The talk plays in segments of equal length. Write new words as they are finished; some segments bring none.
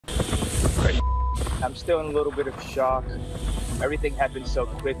I'm still in a little bit of shock. Everything happened so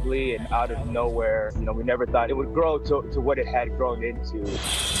quickly and out of nowhere. We never thought it would grow to what it had grown into.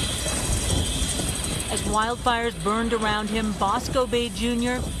 As wildfires burned around him, Bosco Bay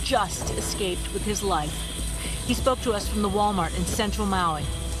Jr. just escaped with his life. He spoke to us from the Walmart in central Maui.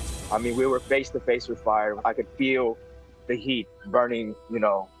 I mean, we were face to face with fire. I could feel the heat burning,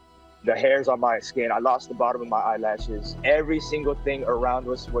 the hairs on my skin. I lost the bottom of my eyelashes. Every single thing around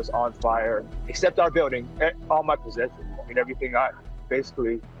us was on fire, except our building, all my possessions. I mean, everything I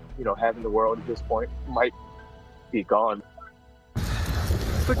basically, have in the world at this point might be gone.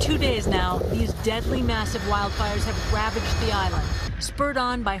 For 2 days now, these deadly massive wildfires have ravaged the island, spurred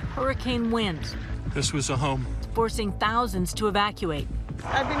on by hurricane winds. This was a home. Forcing thousands to evacuate.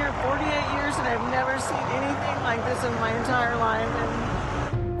 I've been here 48 years and I've never seen anything like this in my entire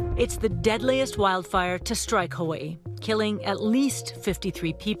life. It's the deadliest wildfire to strike Hawaii, killing at least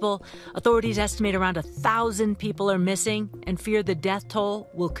 53 people. Authorities estimate around 1,000 people are missing and fear the death toll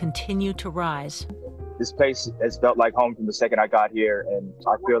will continue to rise. This place has felt like home from the second I got here, and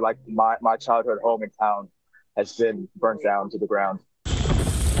I feel like my childhood home in town has been burnt down to the ground.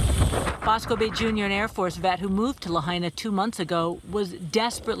 Bosco Bay Jr., an Air Force vet who moved to Lahaina 2 months ago, was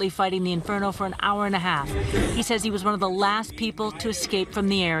desperately fighting the inferno for an hour and a half. He says he was one of the last people to escape from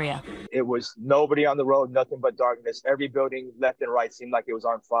the area. It was nobody on the road, nothing but darkness. Every building left and right seemed like it was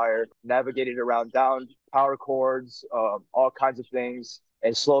on fire. Navigated around down power cords, all kinds of things,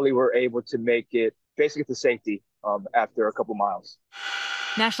 and slowly we're able to make it basically to safety after a couple miles.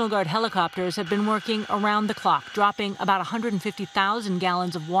 National Guard helicopters have been working around the clock, dropping about 150,000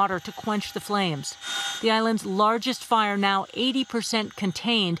 gallons of water to quench the flames. The island's largest fire now 80%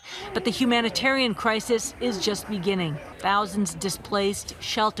 contained, but the humanitarian crisis is just beginning. Thousands displaced,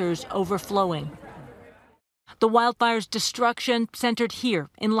 shelters overflowing. The wildfire's destruction centered here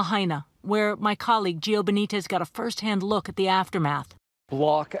in Lahaina, where my colleague Gio Benitez got a first-hand look at the aftermath.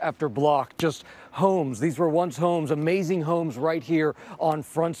 Block after block, just homes. These were once homes, amazing homes right here on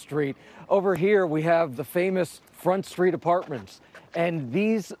Front Street. Over here, we have the famous Front Street apartments, and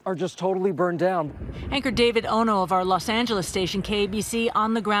these are just totally burned down. Anchor David Ono of our Los Angeles station, KABC,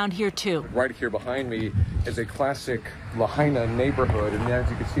 on the ground here, too. Right here behind me is a classic Lahaina neighborhood, and as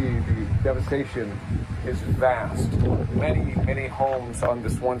you can see, the devastation is vast. Many, many homes on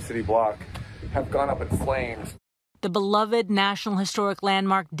this one city block have gone up in flames. The beloved National Historic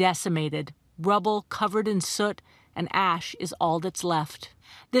Landmark decimated. Rubble covered in soot and ash is all that's left.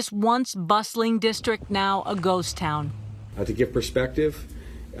 This once bustling district now a ghost town. To give perspective,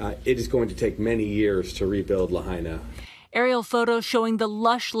 it is going to take many years to rebuild Lahaina. Aerial photos showing the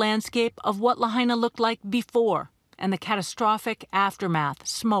lush landscape of what Lahaina looked like before and the catastrophic aftermath,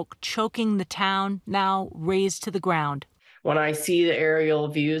 smoke choking the town, now razed to the ground. When I see the aerial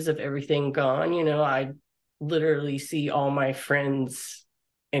views of everything gone, I literally see all my friends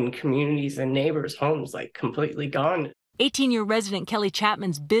and communities and neighbors' homes like completely gone. 18-year resident Kelly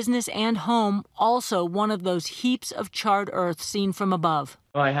Chapman's business and home also one of those heaps of charred earth seen from above.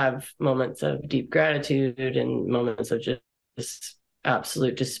 I have moments of deep gratitude and moments of just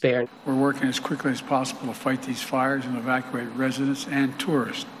absolute despair. We're working as quickly as possible to fight these fires and evacuate residents and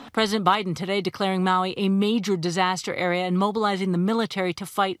tourists. President Biden today declaring Maui a major disaster area and mobilizing the military to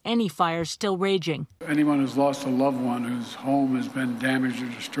fight any fires still raging. Anyone who's lost a loved one whose home has been damaged or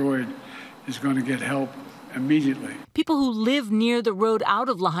destroyed is going to get help immediately. People who live near the road out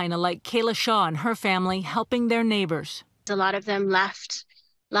of Lahaina, like Kayla Shaw and her family, helping their neighbors. A lot of them left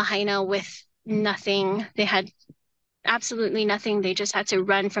Lahaina with nothing. They had absolutely nothing. They just had to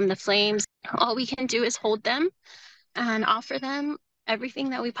run from the flames. All we can do is hold them and offer them everything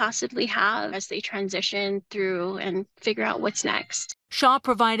that we possibly have as they transition through and figure out what's next. Shaw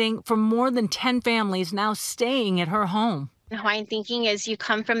providing for more than 10 families now staying at her home. The Hawaiian thinking is you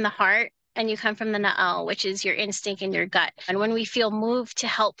come from the heart and you come from the na'au, which is your instinct and your gut. And when we feel moved to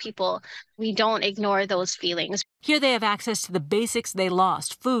help people, we don't ignore those feelings. Here they have access to the basics they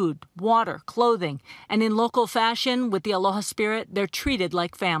lost: food, water, clothing. And in local fashion, with the aloha spirit, they're treated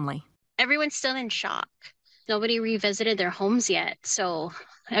like family. Everyone's still in shock. Nobody revisited their homes yet. So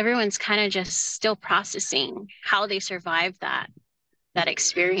everyone's kind of just still processing how they survived that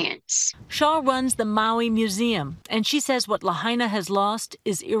experience. Shaw runs the Maui Museum, and she says what Lahaina has lost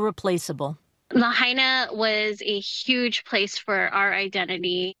is irreplaceable. Lahaina was a huge place for our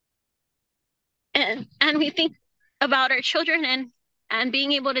identity. And we think about our children and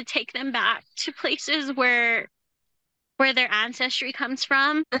being able to take them back to places where their ancestry comes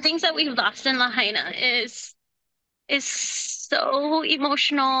from. The things that we've lost in Lahaina is so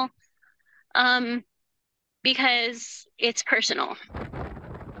emotional because it's personal.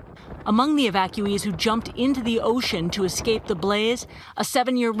 Among the evacuees who jumped into the ocean to escape the blaze, a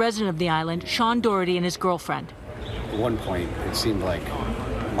 7-year resident of the island, Sean Doherty, and his girlfriend. At one point, it seemed like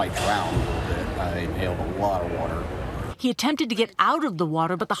I might drown a little bit. I inhaled a lot of water. He attempted to get out of the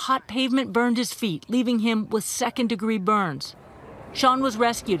water, but the hot pavement burned his feet, leaving him with second-degree burns. Sean was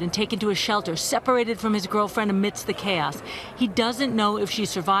rescued and taken to a shelter, separated from his girlfriend amidst the chaos. He doesn't know if she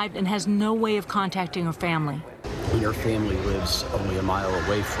survived and has no way of contacting her family. Her family lives only a mile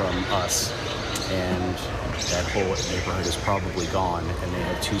away from us, and that whole neighborhood is probably gone, and they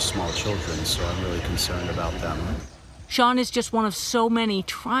have 2 small children, so I'm really concerned about them. Sean is just one of so many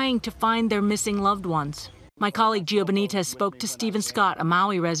trying to find their missing loved ones. My colleague Gio Benitez spoke to Stephen Scott, a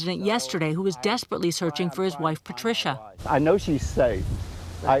Maui resident, yesterday who was desperately searching for his wife, Patricia. I know she's safe.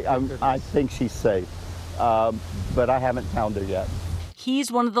 I think she's safe, but I haven't found her yet.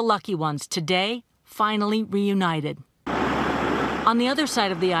 He's one of the lucky ones, today, finally reunited. On the other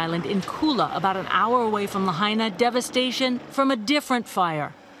side of the island, in Kula, about an hour away from Lahaina, devastation from a different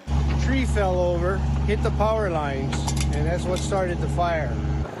fire. A tree fell over, hit the power lines, and that's what started the fire.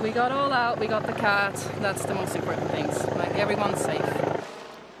 We got all out, we got the cat. That's the most important things. Like, everyone's safe.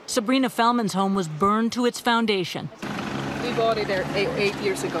 Sabrina Fellman's home was burned to its foundation. We bought it there 8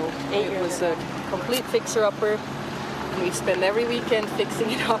 years ago. It was a complete fixer-upper. We spend every weekend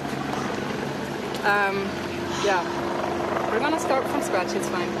fixing it up. Yeah, we're gonna start from scratch, it's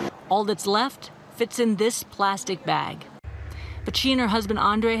fine. All that's left fits in this plastic bag. But she and her husband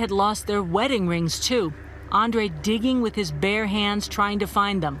Andre had lost their wedding rings too. Andre digging with his bare hands trying to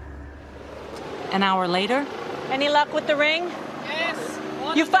find them. An hour later. Any luck with the ring? Yes.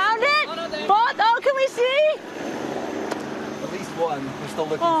 You found it? Both? Oh, can we see? At least one. We're still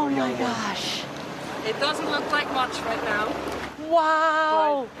looking for a young one. Oh my gosh. It doesn't look like much right now.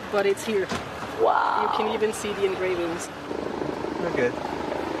 Wow. But it's here. Wow. You can even see the engravings. We're good.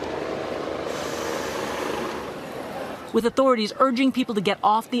 With authorities urging people to get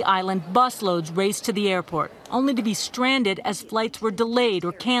off the island, busloads raced to the airport, only to be stranded as flights were delayed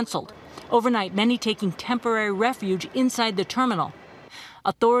or canceled. Overnight, many taking temporary refuge inside the terminal.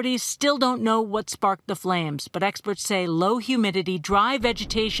 Authorities still don't know what sparked the flames, but experts say low humidity, dry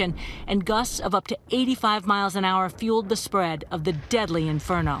vegetation, and gusts of up to 85 miles an hour fueled the spread of the deadly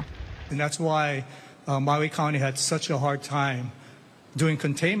inferno. And that's why Maui County had such a hard time doing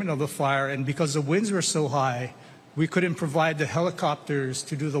containment of the fire, and because the winds were so high, we couldn't provide the helicopters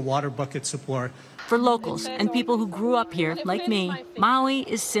to do the water bucket support. For locals and people who grew up here, like me, Maui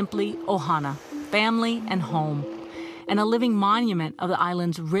is simply ohana, family and home, and a living monument of the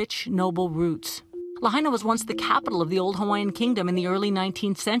island's rich, noble roots. Lahaina was once the capital of the old Hawaiian kingdom in the early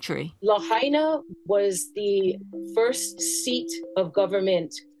 19th century. Lahaina was the first seat of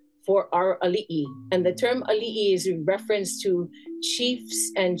government for our ali'i. And the term ali'i is in reference to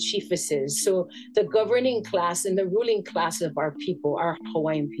chiefs and chiefesses. So the governing class and the ruling class of our people, our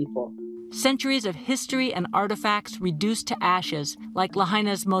Hawaiian people. Centuries of history and artifacts reduced to ashes, like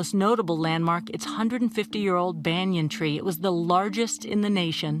Lahaina's most notable landmark, its 150-year-old banyan tree. It was the largest in the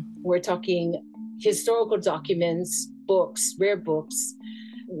nation. We're talking historical documents, books, rare books.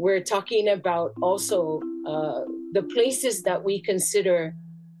 We're talking about also the places that we consider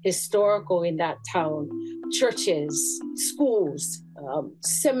historical in that town, churches, schools,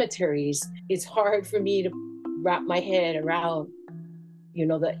 cemeteries. It's hard for me to wrap my head around,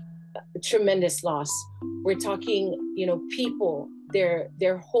 the tremendous loss. We're talking, people,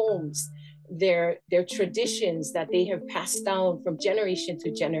 their homes, their traditions that they have passed down from generation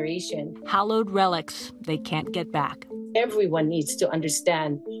to generation. Hallowed relics they can't get back. Everyone needs to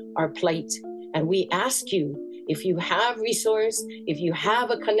understand our plight. And we ask you, if you have resource, if you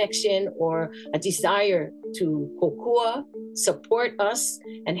have a connection or a desire to kokua, support us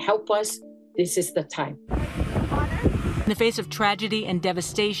and help us, this is the time. In the face of tragedy and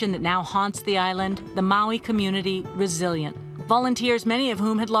devastation that now haunts the island, the Maui community resilient. Volunteers, many of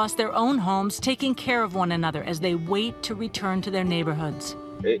whom had lost their own homes, taking care of one another as they wait to return to their neighborhoods.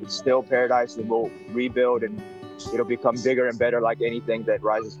 It's still paradise, and we'll rebuild, and it'll become bigger and better like anything that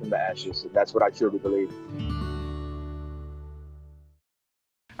rises from the ashes. That's what I truly believe.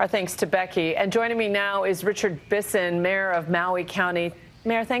 Our thanks to Becky. And joining me now is Richard Bisson, Mayor of Maui County.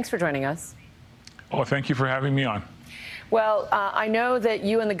 Mayor, thanks for joining us. Oh, thank you for having me on. Well, I know that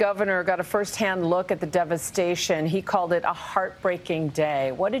you and the governor got a firsthand look at the devastation. He called it a heartbreaking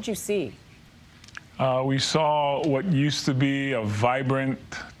day. What did you see? We saw what used to be a vibrant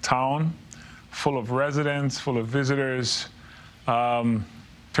town, full of residents, full of visitors, turn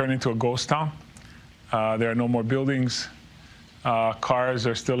into a ghost town. There are no more buildings. Cars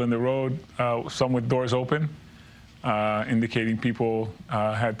are still in the road, some with doors open. indicating people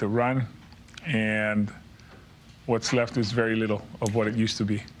had to run, and what's left is very little of what it used to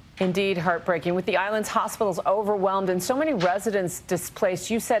be. Indeed, heartbreaking. With the island's hospitals overwhelmed and so many residents displaced,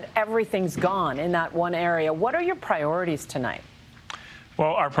 you said everything's gone in that one area. What are your priorities tonight?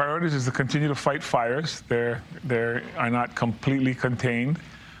 Well, our priorities is to continue to fight fires. They are not completely contained.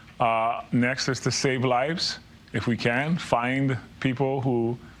 Next is to save lives, if we can. Find people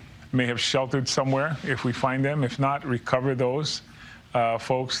who may have sheltered somewhere, if we find them. If not, recover those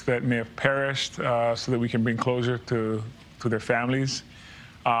folks that may have perished so that we can bring closure to their families.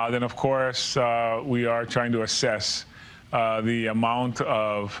 Then, of course, we are trying to assess the amount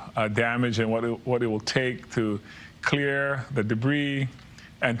of damage and what it will take to clear the debris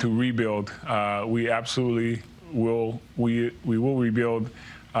and to rebuild. We absolutely will. We will rebuild.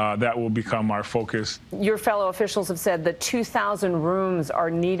 That will become our focus. Your fellow officials have said that 2,000 rooms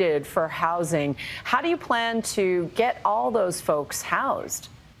are needed for housing. How do you plan to get all those folks housed?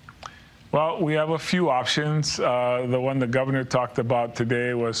 Well, we have a few options. The one the governor talked about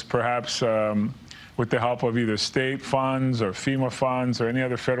today was perhaps with the help of either state funds or FEMA funds or any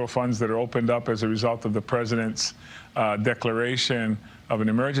other federal funds that are opened up as a result of the president's declaration of an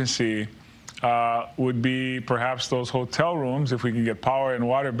emergency, would be perhaps those hotel rooms, if we can get power and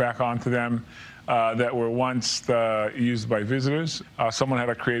water back onto them, that were once used by visitors. Someone had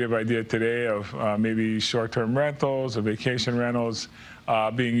a creative idea today of maybe short-term rentals or vacation rentals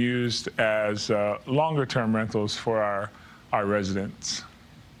being used as longer-term rentals for our residents.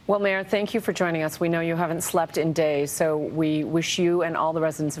 Well, Mayor, thank you for joining us. We know you haven't slept in days, so we wish you and all the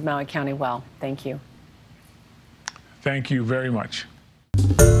residents of Maui County well. Thank you. Thank you very much.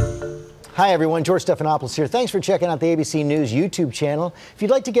 Hi, everyone. George Stephanopoulos here. Thanks for checking out the ABC News YouTube channel. If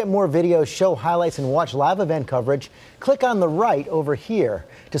you'd like to get more videos, show highlights, and watch live event coverage, click on the right over here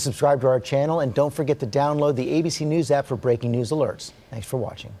to subscribe to our channel. And don't forget to download the ABC News app for breaking news alerts. Thanks for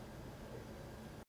watching.